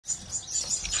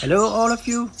Hello all of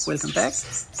you, welcome back.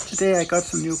 Today I got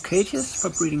some new cages for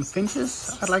breeding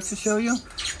finches I'd like to show you,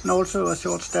 and also a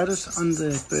short status on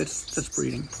the birds that's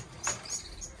breeding.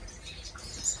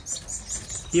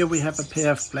 Here we have a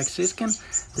pair of black siskin.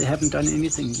 They haven't done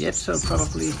anything yet, so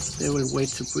probably they will wait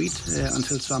to breed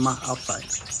until summer outside.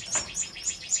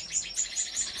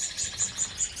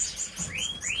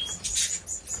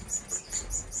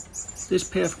 This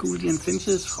pair of Gouldian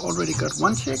finches already got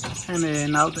one chick,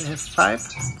 and now they have 5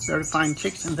 very fine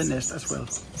chicks in the nest as well.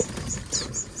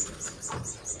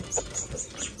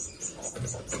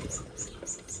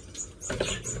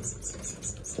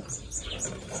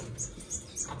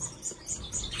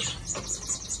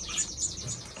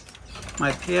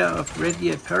 My pair of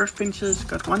red-eared parrotfinches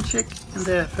got one chick in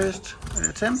their first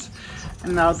attempt,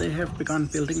 and now they have begun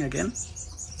building again.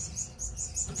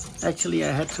 Actually,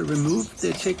 I had to remove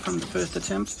the chick from the first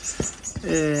attempt,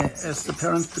 as the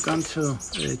parents began to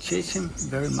chase him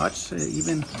very much,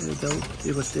 even though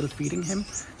they were still feeding him.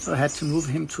 So I had to move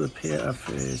him to a pair of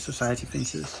society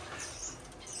finches.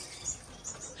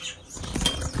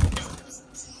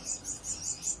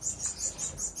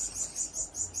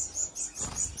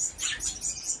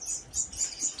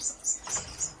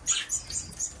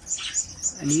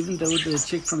 And even though the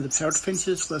chick from the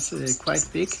parrotfinches was quite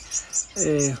big,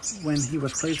 when he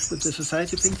was placed with the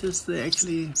society finches, they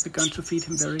actually began to feed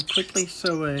him very quickly,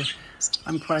 so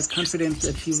I'm quite confident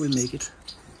that he will make it.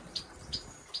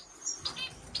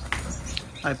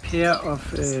 A pair of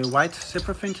white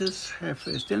zebra finches have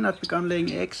still not begun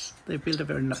laying eggs. They built a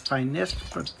very fine nest,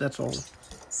 but that's all.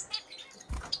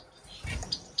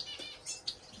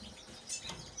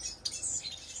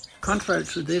 Contrary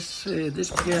to this,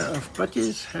 this pair of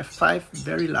Budgies have 5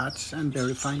 very large and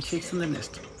very fine chicks in the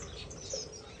nest.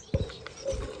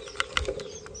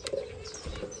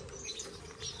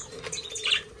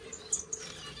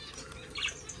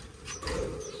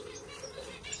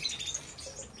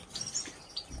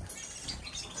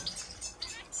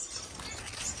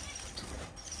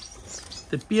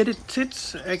 The bearded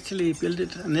tits actually built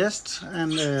a nest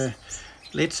and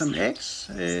laid some eggs,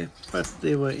 but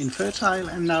they were infertile,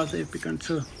 and now they've begun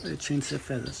to change their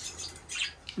feathers.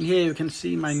 And here you can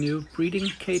see my new breeding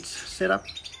cage setup.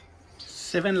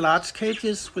 7 large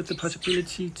cages with the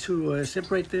possibility to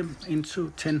separate them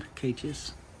into 10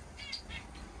 cages.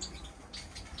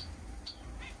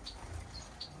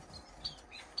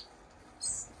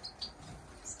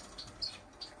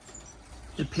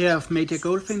 A pair of major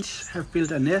goldfinch have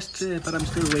built a nest, but I'm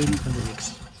still waiting for the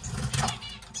eggs.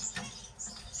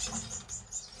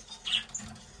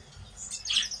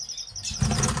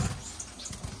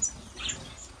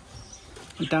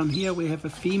 And down here we have a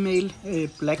female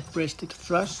black-breasted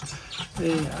thrush.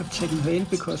 I've taken her in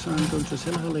because I'm going to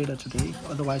sell her later today,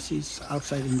 otherwise she's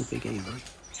outside in the big aviary.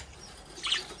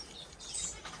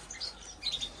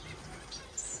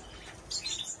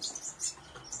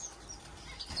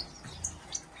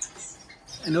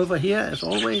 And over here, as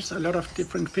always, a lot of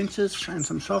different finches and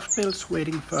some softbills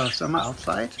waiting for summer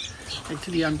outside.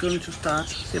 Actually, I'm going to start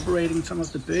separating some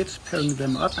of the birds, pairing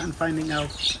them up and finding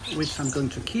out which I'm going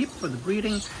to keep for the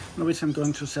breeding and which I'm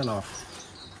going to sell off.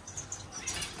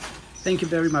 Thank you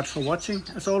very much for watching.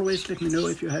 As always, let me know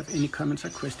if you have any comments or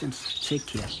questions. Take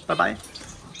care. Bye bye.